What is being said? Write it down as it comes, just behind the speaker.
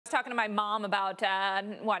talking to my mom about,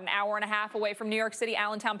 an hour and a half away from New York City,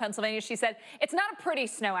 Allentown, Pennsylvania. She said, it's not a pretty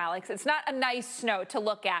snow, Alex. It's not a nice snow to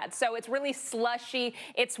look at. So it's really slushy.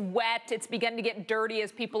 It's wet. It's begun to get dirty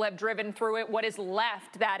as people have driven through it. What is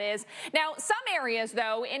left, that is. Now, some areas,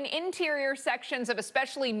 though, in interior sections of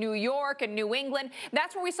especially New York and New England,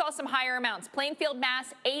 that's where we saw some higher amounts. Plainfield,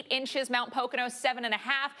 Mass, 8 inches. Mount Pocono, 7.5.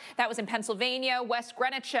 That was in Pennsylvania. West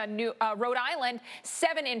Greenwich, Rhode Island,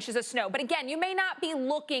 7 inches of snow. But again, you may not be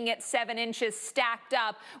looking at 7 inches stacked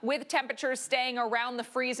up with temperatures staying around the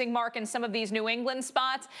freezing mark in some of these New England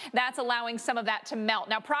spots. That's allowing some of that to melt.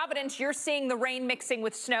 Now, Providence, you're seeing the rain mixing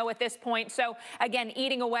with snow at this point. So again,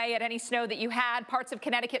 eating away at any snow that you had. Parts of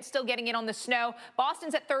Connecticut still getting in on the snow.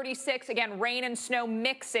 Boston's at 36. Again, rain and snow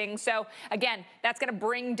mixing. So again, that's going to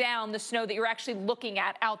bring down the snow that you're actually looking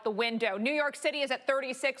at out the window. New York City is at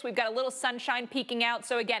 36. We've got a little sunshine peeking out.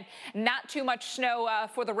 So again, not too much snow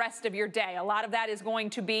for the rest of your day. A lot of that is going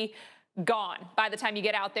to be gone by the time you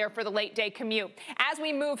get out there for the late day commute. As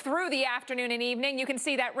we move through the afternoon and evening, you can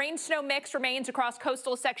see that rain-snow mix remains across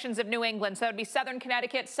coastal sections of New England. So that would be southern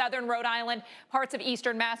Connecticut, southern Rhode Island, parts of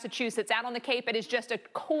eastern Massachusetts. Out on the Cape, it is just a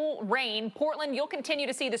cool rain. Portland, you'll continue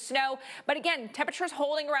to see the snow. But again, temperatures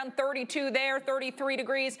holding around 32 there, 33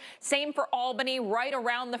 degrees. Same for Albany, right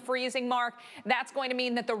around the freezing mark. That's going to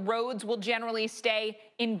mean that the roads will generally stay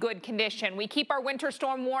in good condition. We keep our winter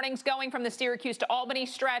storm warnings going from the Syracuse to Albany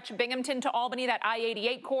stretch, Binghamton to Albany, that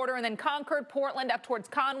I-88 corridor, and then Concord, Portland, up towards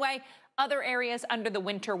Conway. Other areas under the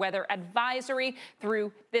winter weather advisory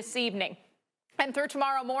through this evening. And through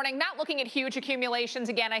tomorrow morning, not looking at huge accumulations.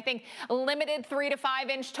 Again, I think limited 3 to 5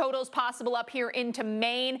 inch totals possible up here into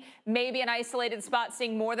Maine. Maybe an isolated spot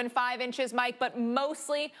seeing more than 5 inches, Mike, but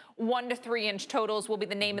mostly 1 to 3 inch totals will be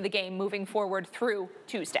the name of the game moving forward through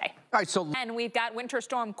Tuesday. All right, so and we've got Winter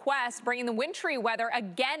Storm Quest bringing the wintry weather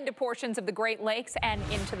again to portions of the Great Lakes and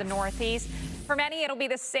into the Northeast. For many, it'll be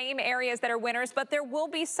the same areas that are winners, but there will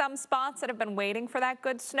be some spots that have been waiting for that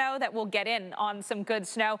good snow that will get in on some good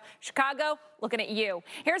snow. Chicago, looking at you.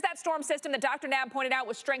 Here's that storm system that Dr. Knabb pointed out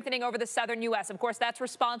was strengthening over the southern U.S. Of course, that's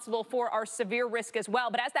responsible for our severe risk as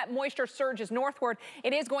well. But as that moisture surges northward,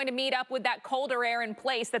 it is going to meet up with that colder air in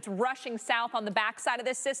place that's rushing south on the backside of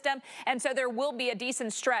this system. And so there will be a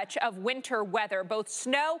decent stretch of winter weather, both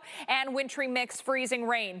snow and wintry mix freezing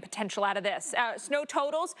rain potential out of this. Snow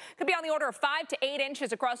totals could be on the order of 5 to 8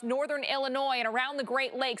 inches across northern Illinois and around the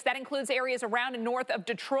Great Lakes. That includes areas around and north of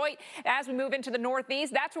Detroit. As we move into the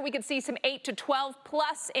Northeast, that's where we could see some 8 to 12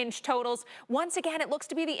 plus inch totals. Once again, it looks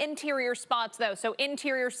to be the interior spots, though. So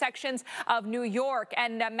interior sections of New York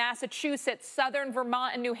and Massachusetts, southern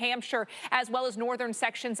Vermont and New Hampshire, as well as northern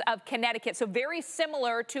sections of Connecticut. So very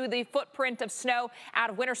similar to the footprint of snow out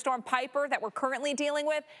of Winter Storm Piper that we're currently dealing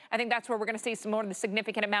with. I think that's where we're going to see some more of the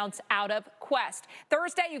significant amounts out of Quest.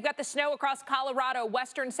 Thursday, you've got the snow across Colorado,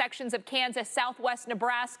 western sections of Kansas, southwest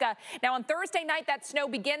Nebraska. Now on Thursday night, that snow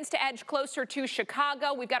begins to edge closer to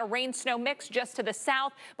Chicago. We've got a rain-snow mix just to the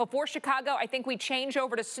south. Before Chicago, I think we change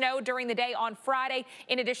over to snow during the day on Friday.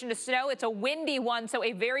 In addition to snow, it's a windy one, so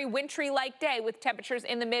a very wintry-like day with temperatures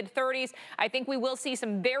in the mid-30s. I think we will see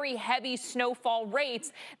some very heavy snowfall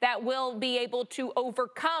rates that will be able to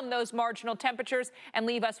overcome those marginal temperatures and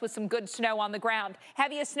leave us with some good snow on the ground.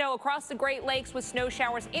 Heaviest snow across the Great Lakes with snow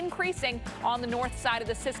showers increasing on the north side of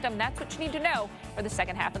the system. That's what you need to know for the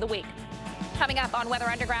second half of the week. Coming up on Weather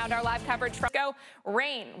Underground, our live coverage from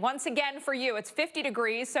rain once again for you. It's 50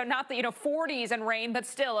 degrees, so not the 40s and rain, but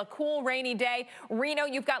still a cool rainy day. Reno,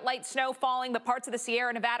 you've got light snow falling, but parts of the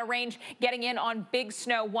Sierra Nevada range getting in on big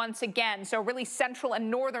snow once again. So really central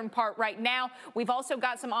and northern part right now. We've also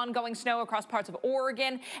got some ongoing snow across parts of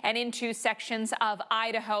Oregon and into sections of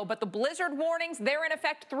Idaho. But the blizzard warnings, they're in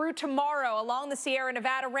effect through tomorrow along the Sierra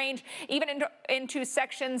Nevada range, even into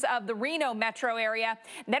sections of the Reno metro area.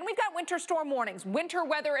 And then we've got winter storm warnings, winter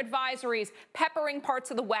weather advisories peppering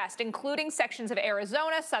parts of the west, including sections of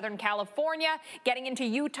Arizona, Southern California, getting into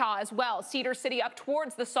Utah as well. Cedar City up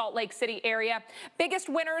towards the Salt Lake City area. Biggest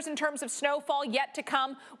winners in terms of snowfall yet to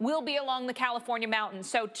come will be along the California mountains.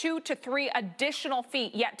 So 2 to 3 additional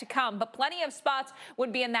feet yet to come, but plenty of spots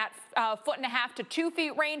would be in that 1.5 to 2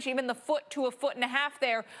 feet range, even the 1 to 1.5 feet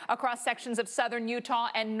there across sections of southern Utah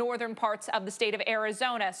and northern parts of the state of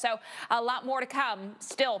Arizona. So a lot more to come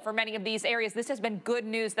still for many of these areas. This has been good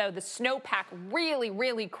news, though. The snowpack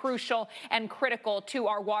really crucial and critical to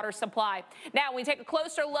our water supply. Now, when we take a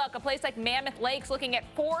closer look, a place like Mammoth Lakes looking at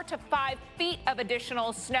 4 to 5 feet of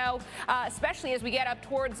additional snow, especially as we get up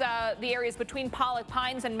towards the areas between Pollock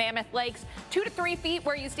Pines and Mammoth Lakes. 2 to 3 feet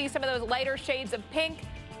where you see some of those lighter shades of pink.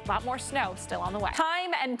 A lot more snow still on the way.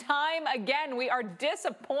 Time and time again, we are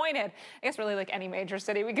disappointed. I guess really like any major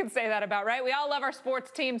city we can say that about, right? We all love our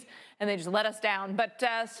sports teams, and they just let us down. But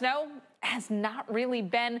snow has not really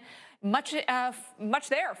been much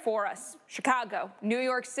there for us. Chicago, New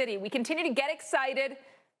York City, we continue to get excited, and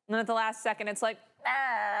then at the last second, it's like,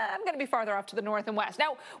 I'm going to be farther off to the north and west.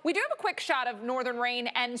 Now, we do have a quick shot of northern rain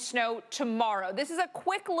and snow tomorrow. This is a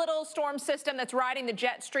quick little storm system that's riding the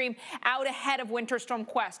jet stream out ahead of Winter Storm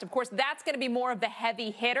Quest. Of course, that's going to be more of the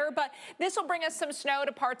heavy hitter, but this will bring us some snow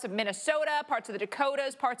to parts of Minnesota, parts of the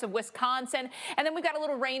Dakotas, parts of Wisconsin, and then we've got a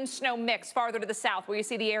little rain-snow mix farther to the south where you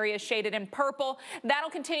see the areas shaded in purple.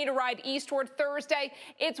 That'll continue to ride eastward Thursday.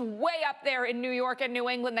 It's way up there in New York and New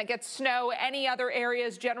England that gets snow. Any other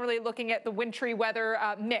areas generally looking at the wintry weather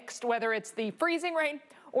mixed, whether it's the freezing rain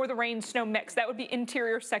or the rain-snow mix. That would be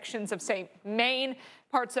interior sections of, say, Maine,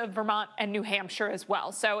 parts of Vermont and New Hampshire as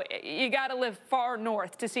well. So you got to live far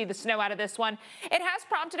north to see the snow out of this one. It has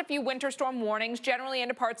prompted a few winter storm warnings, generally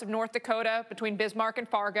into parts of North Dakota between Bismarck and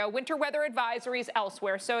Fargo. Winter weather advisories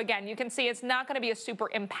elsewhere. So again, you can see it's not going to be a super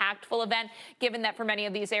impactful event, given that for many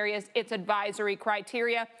of these areas, it's advisory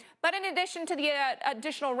criteria. But in addition to the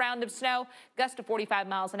additional round of snow, gusts to 45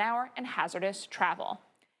 miles an hour and hazardous travel.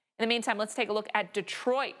 In the meantime, let's take a look at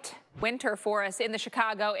Detroit. Winter for us in the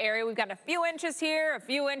Chicago area. We've got a few inches here, a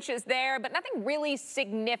few inches there, but nothing really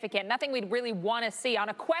significant, nothing we'd really want to see on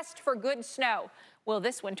a quest for good snow. Will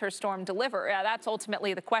this winter storm deliver? That's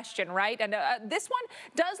ultimately the question, right? And this one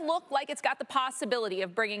does look like it's got the possibility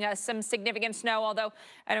of bringing us some significant snow, although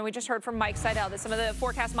I know we just heard from Mike Seidel that some of the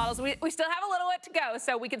forecast models, we still have a little bit to go,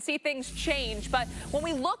 so we can see things change. But when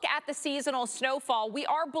we look at the seasonal snowfall, we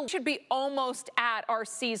should be almost at our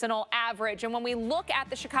seasonal average. And when we look at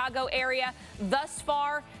the Chicago area thus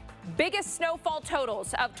far, biggest snowfall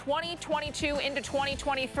totals of 2022 into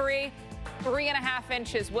 2023, 3.5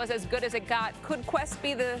 inches was as good as it got. Could Quest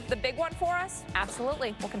be the big one for us?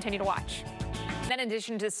 Absolutely. We'll continue to watch. And in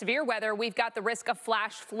addition to severe weather, we've got the risk of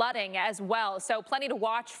flash flooding as well. So plenty to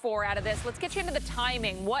watch for out of this. Let's get you into the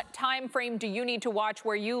timing. What time frame do you need to watch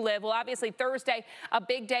where you live? Well, obviously Thursday, a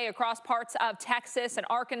big day across parts of Texas and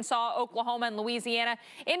Arkansas, Oklahoma and Louisiana,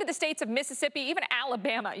 into the states of Mississippi, even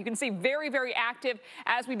Alabama. You can see very, very active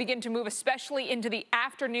as we begin to move, especially into the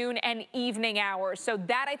afternoon and evening hours. So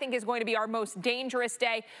that, I think, is going to be our most dangerous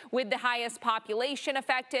day with the highest population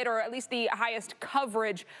affected, or at least the highest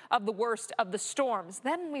coverage of the worst of the storms.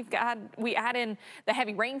 Then we add in the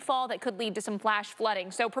heavy rainfall that could lead to some flash flooding.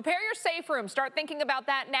 So prepare your safe room. Start thinking about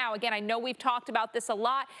that now. Again, I know we've talked about this a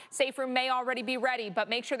lot. Safe room may already be ready, but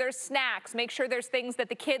make sure there's snacks. Make sure there's things that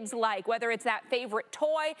the kids like, whether it's that favorite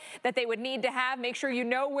toy that they would need to have. Make sure you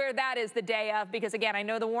know where that is the day of, because again, I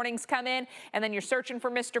know the warnings come in and then you're searching for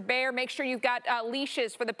Mr. Bear. Make sure you've got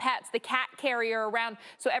leashes for the pets, the cat carrier around,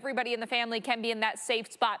 so everybody in the family can be in that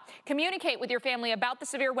safe spot. Communicate with your family about the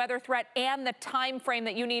severe weather threat and the time frame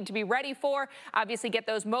that you need to be ready for. Obviously, get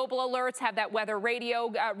those mobile alerts, have that weather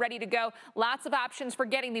radio ready to go. Lots of options for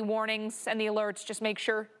getting the warnings and the alerts. Just make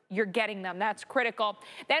sure you're getting them. That's critical.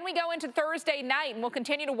 Then we go into Thursday night, and we'll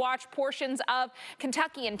continue to watch portions of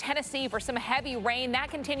Kentucky and Tennessee for some heavy rain.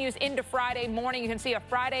 That continues into Friday morning. You can see a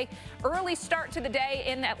Friday early start to the day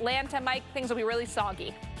in Atlanta. Mike, things will be really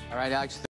soggy. All right, Alex.